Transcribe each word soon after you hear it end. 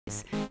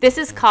candies. This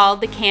is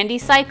called the candy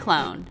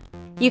cyclone.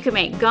 You can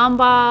make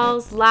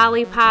gumballs,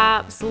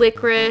 lollipops,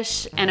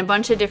 licorice, and a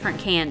bunch of different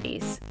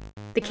candies.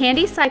 The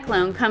candy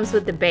cyclone comes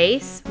with the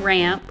base,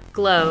 ramp,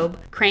 globe,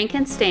 crank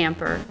and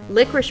stamper,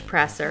 licorice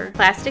presser,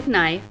 plastic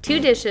knife, 2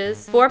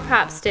 dishes, 4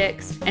 pop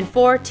sticks, and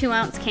 4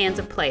 2-ounce cans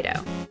of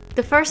Play-Doh.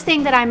 The first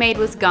thing that I made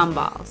was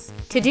gumballs.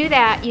 To do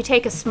that, you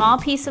take a small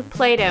piece of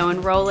Play-Doh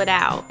and roll it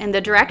out, and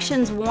the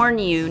directions warn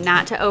you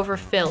not to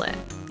overfill it.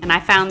 And I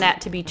found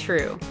that to be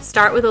true.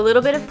 Start with a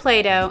little bit of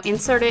Play-Doh,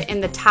 insert it in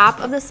the top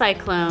of the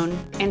cyclone,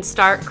 and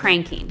start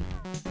cranking.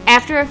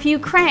 After a few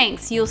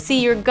cranks, you'll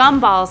see your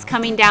gumballs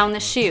coming down the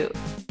chute.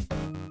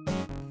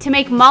 To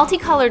make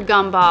multicolored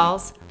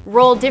gumballs,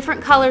 roll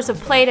different colors of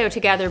Play-Doh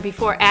together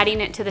before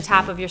adding it to the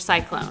top of your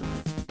cyclone.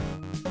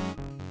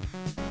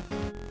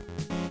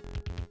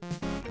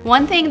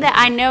 One thing that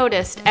I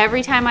noticed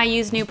every time I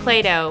used new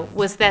Play-Doh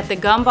was that the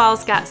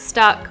gumballs got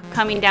stuck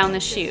coming down the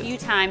chute. A few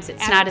times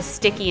it's not as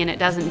sticky and it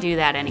doesn't do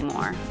that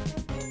anymore.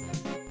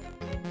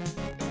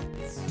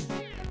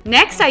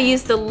 Next, I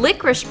used the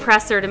licorice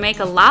presser to make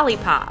a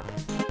lollipop.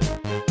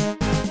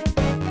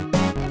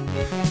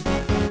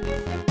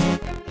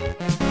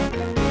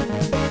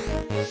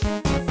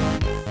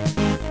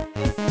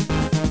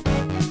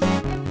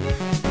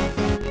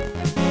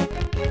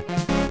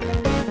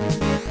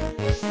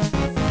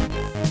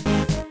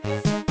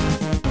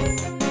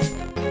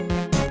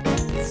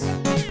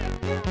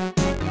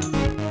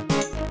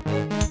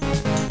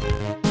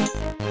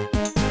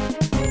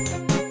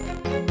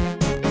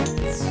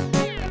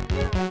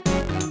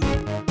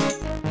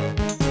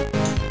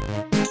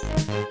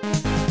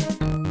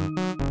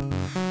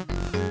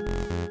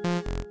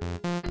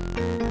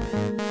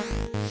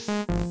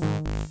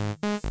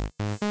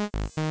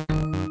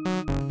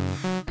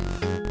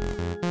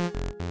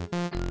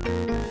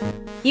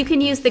 You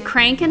can use the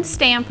crank and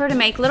stamper to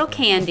make little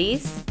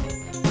candies.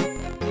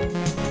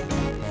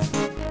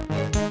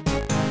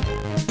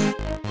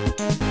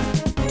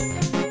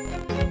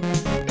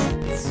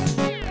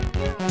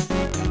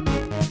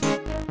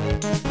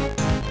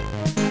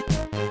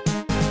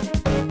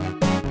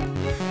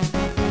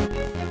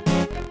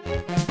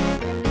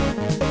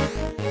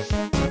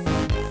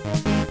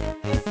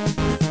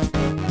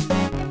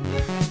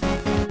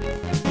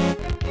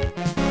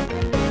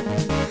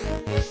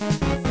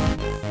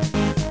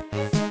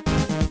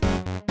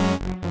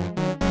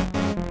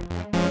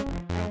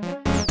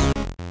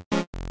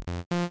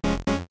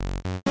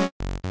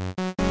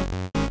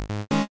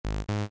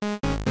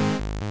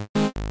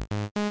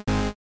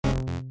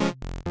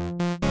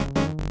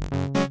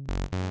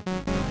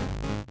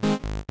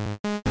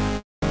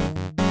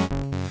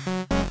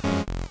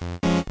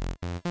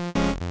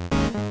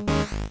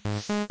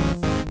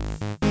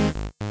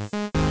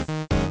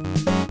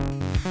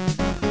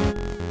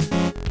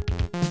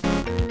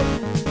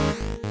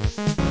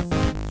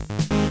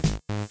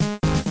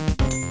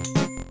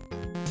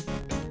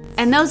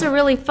 And those are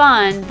really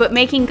fun, but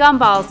making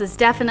gumballs is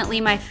definitely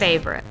my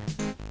favorite,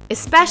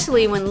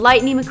 especially when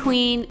Lightning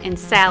McQueen and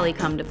Sally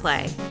come to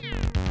play.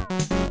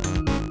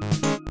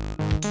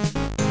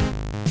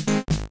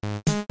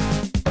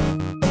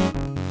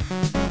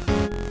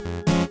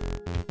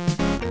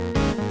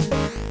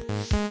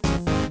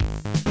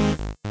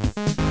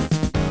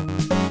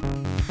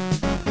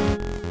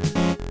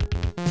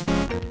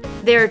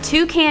 There are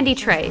 2 candy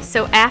trays,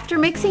 so after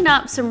mixing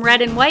up some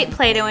red and white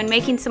Play-Doh and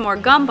making some more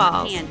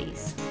gumballs,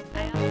 candies.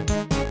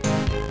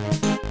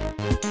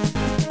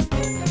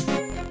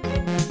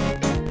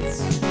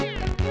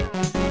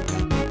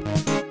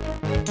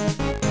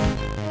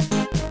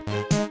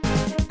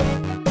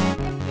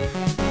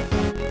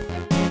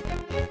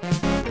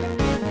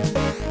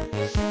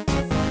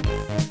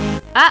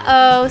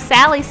 Uh-oh,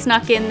 Sally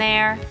snuck in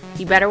there.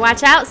 You better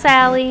watch out,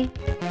 Sally.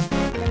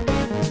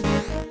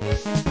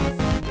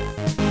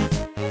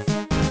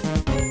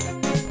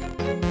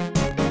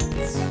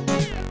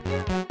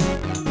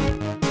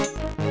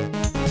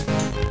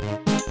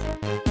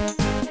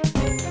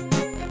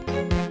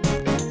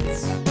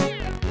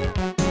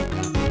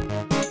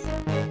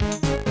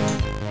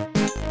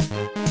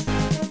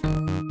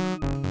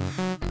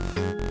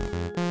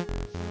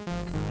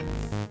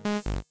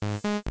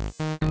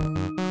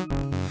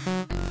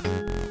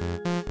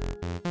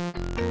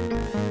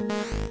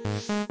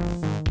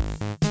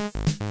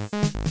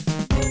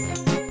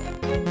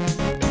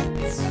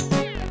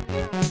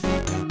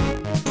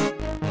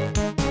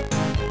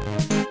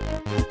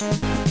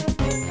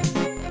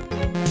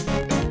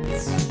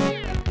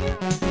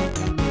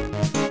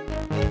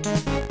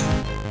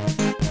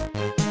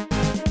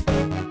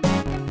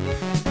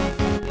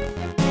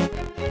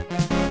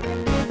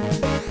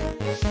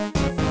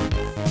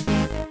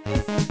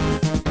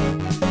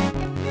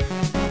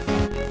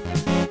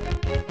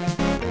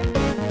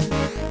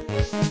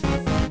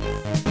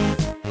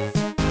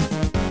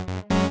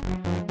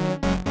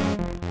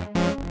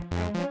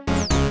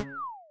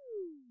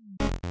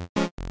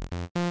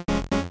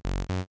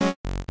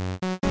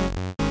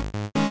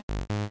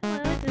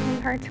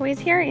 Park Toys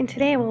here, and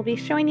today we'll be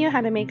showing you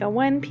how to make a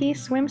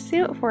one-piece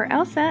swimsuit for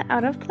Elsa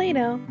out of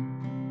Play-Doh.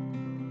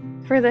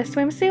 For the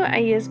swimsuit, I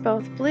used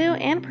both blue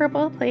and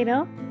purple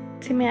Play-Doh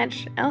to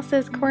match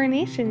Elsa's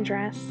coronation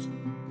dress.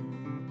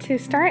 To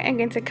start, I'm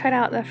going to cut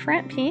out the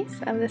front piece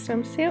of the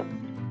swimsuit,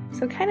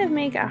 so kind of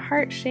make a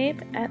heart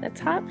shape at the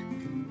top,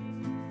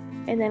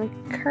 and then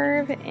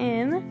curve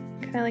in,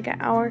 kind of like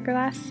an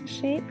hourglass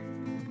shape.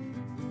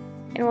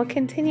 And we'll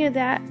continue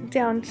that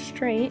down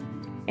straight,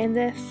 and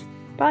this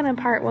bottom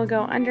part will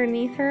go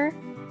underneath her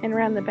and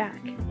around the back.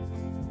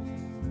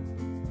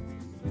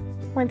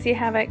 Once you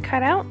have it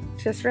cut out,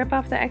 just rip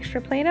off the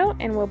extra Play-Doh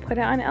and we'll put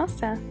it on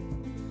Elsa.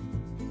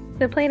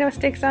 The Play-Doh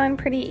sticks on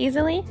pretty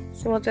easily,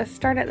 so we'll just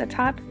start at the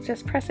top,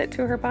 just press it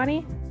to her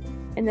body,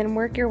 and then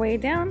work your way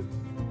down.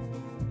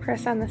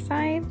 Press on the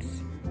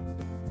sides,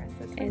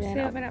 and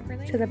then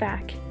up to the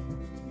back.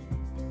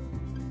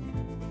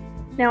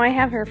 Now I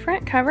have her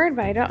front covered,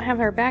 but I don't have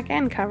her back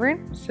end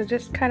covered, so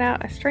just cut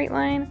out a straight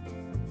line,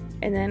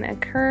 and then a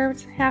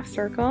curved half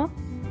circle,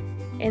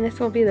 and this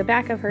will be the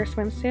back of her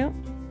swimsuit.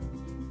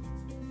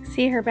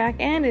 See, her back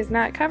end is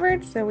not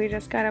covered, so we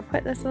just gotta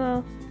put this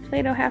little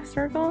Play-Doh half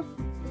circle,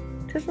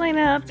 just line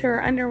it up to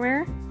her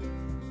underwear,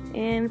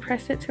 and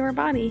press it to her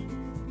body.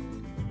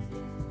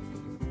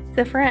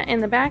 The front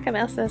and the back of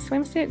Elsa's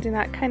swimsuit do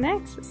not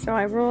connect, so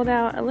I rolled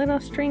out a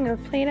little string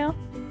of Play-Doh.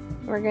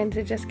 We're going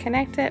to just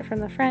connect it from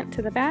the front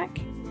to the back.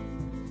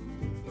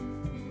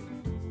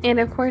 And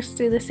of course,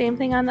 do the same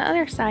thing on the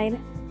other side.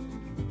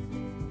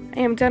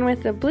 I am done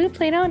with the blue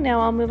Play-Doh. Now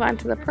I'll move on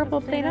to the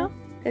purple Play-Doh.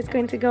 It's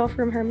going to go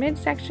from her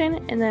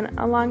midsection and then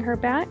along her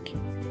back,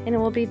 and it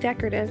will be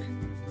decorative.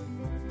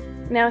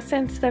 Now,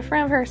 since the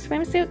front of her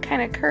swimsuit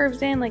kind of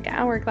curves in like an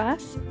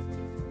hourglass,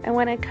 I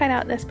want to cut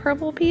out this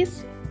purple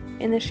piece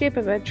in the shape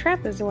of a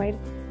trapezoid.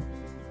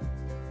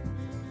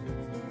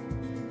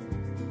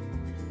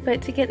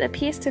 But to get the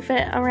piece to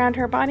fit around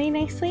her body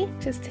nicely,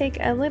 just take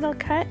a little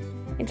cut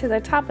into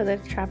the top of the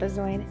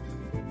trapezoid.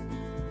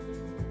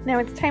 Now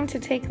it's time to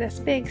take this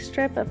big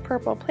strip of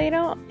purple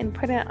Play-Doh and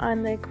put it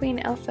on the Queen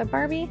Elsa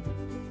Barbie.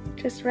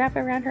 Just wrap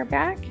it around her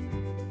back.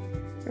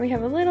 We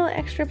have a little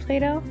extra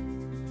Play-Doh,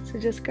 so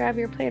just grab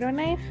your Play-Doh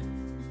knife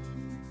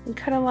and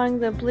cut along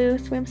the blue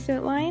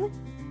swimsuit line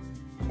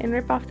and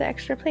rip off the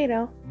extra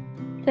Play-Doh.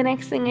 The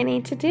next thing I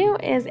need to do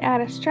is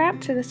add a strap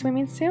to the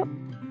swimming suit.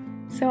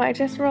 So I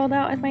just rolled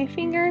out with my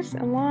fingers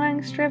a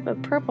long strip of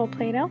purple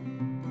Play-Doh.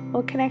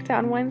 We'll connect it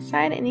on one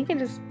side, and you can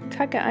just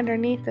tuck it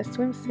underneath the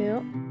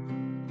swimsuit.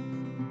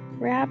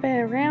 Wrap it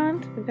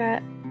around. We've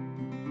got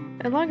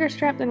a longer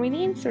strap than we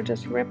need, so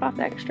just rip off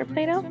the extra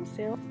Play-Doh.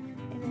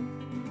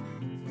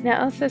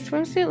 Now Elsa's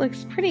swimsuit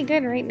looks pretty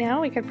good right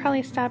now. We could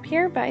probably stop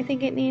here, but I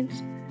think it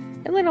needs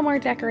a little more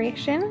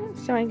decoration,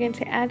 so I'm going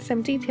to add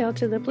some detail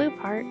to the blue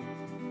part.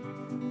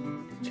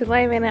 To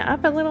liven it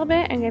up a little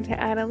bit, I'm going to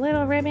add a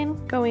little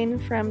ribbon going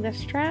from the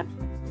strap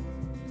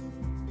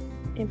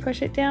and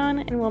push it down,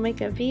 and we'll make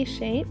a V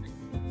shape.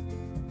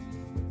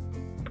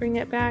 Bring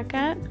it back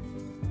up,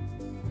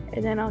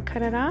 and then I'll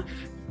cut it off.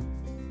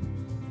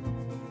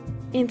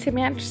 And to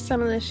match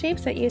some of the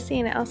shapes that you see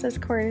in Elsa's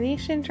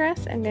coronation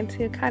dress, I'm going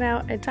to cut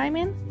out a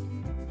diamond.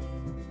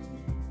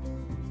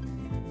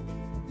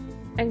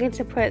 I'm going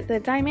to put the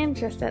diamond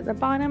just at the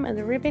bottom of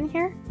the ribbon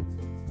here.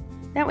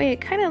 That way it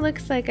kind of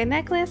looks like a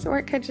necklace, or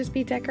it could just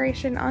be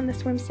decoration on the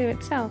swimsuit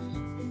itself.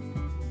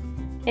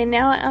 And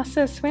now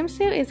Elsa's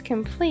swimsuit is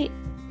complete.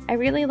 I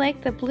really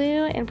like the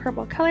blue and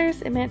purple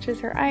colors. It matches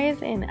her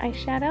eyes and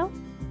eyeshadow.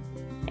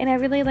 And I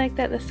really like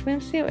that the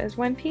swimsuit is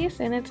one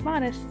piece and it's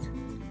modest.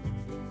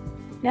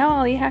 Now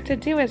all you have to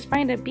do is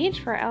find a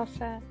beach for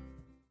Elsa.